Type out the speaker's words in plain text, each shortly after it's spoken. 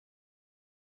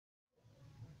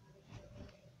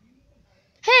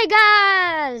Hey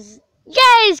guys!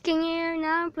 Guys, can you hear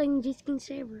now? I'm playing Jeus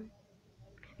server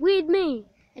with me.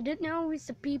 I don't know it's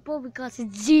the people because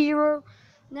it's zero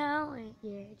now.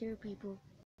 Yeah, there are people.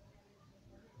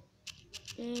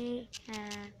 They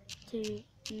have to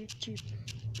YouTube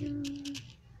do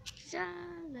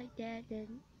something like that.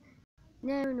 Then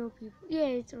never know people.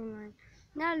 Yeah, it's online.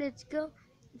 Now let's go.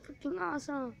 Freaking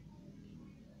awesome.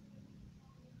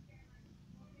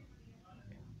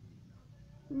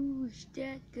 Ooh, is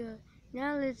that good?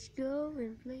 Now let's go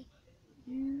and play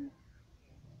you.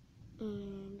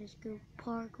 And let's go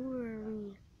parkour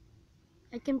arena.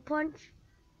 I can punch.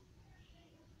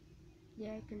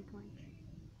 Yeah, I can punch.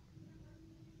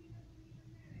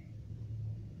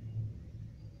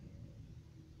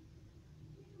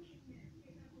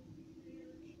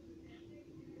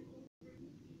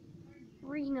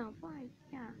 Arena fight.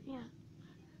 Yeah, yeah,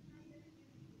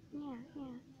 yeah, yeah,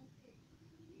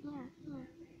 yeah, yeah.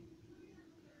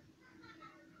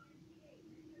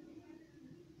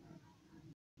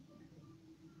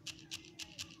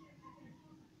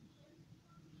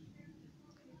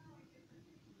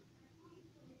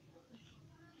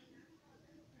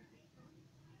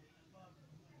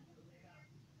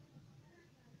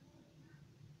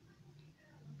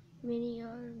 Many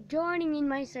are joining in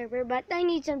my server, but I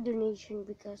need some donation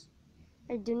because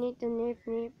I donate to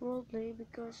FNAF roleplay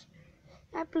because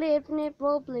I play FNAF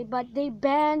roleplay, but they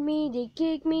banned me, they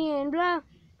kicked me, and blah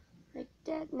like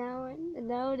that. Now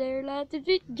they're allowed to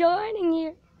be joining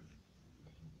here.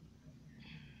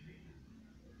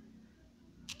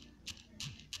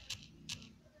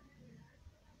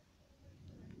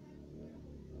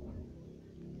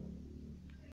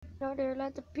 Now there are a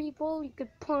lot of people you could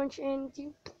punch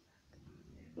into.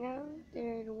 Now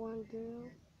there's one girl.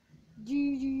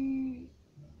 GG.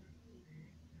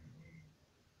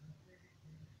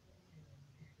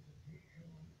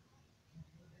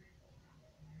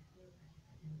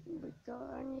 Because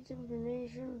I need some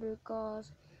donation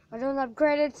because I don't have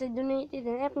credits. I donated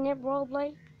an FNAF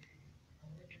roleplay,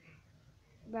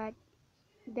 but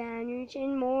damage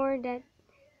and more that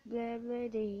blah blah.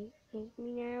 They hate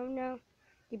me now.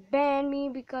 They ban me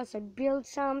because I built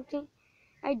something.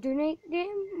 I donate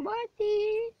them, but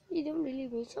they don't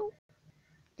believe me, so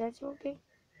that's okay.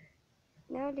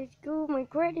 Now let's go. My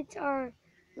credits are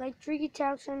like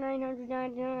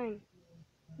 3,999,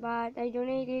 but I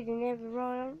donated in every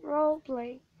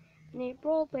roleplay,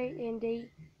 and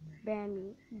they ban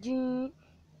me.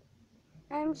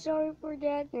 I'm sorry for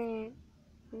that, man.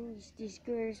 These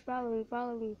girls follow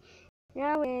me.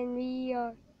 Now when we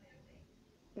are,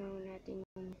 no, nothing.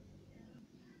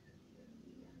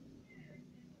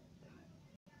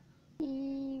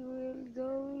 He will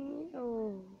go.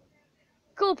 Oh,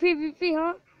 cool PvP,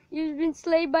 huh? You've been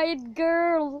slayed by a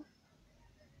girl,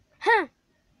 huh?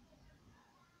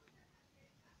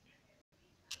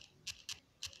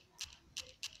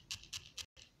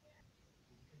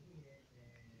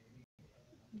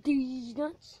 These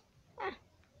nuts. Ah.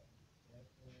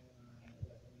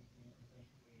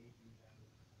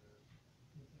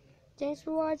 Thanks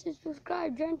for watching.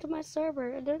 Subscribe. Join to my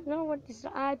server. I don't know what is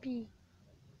the IP.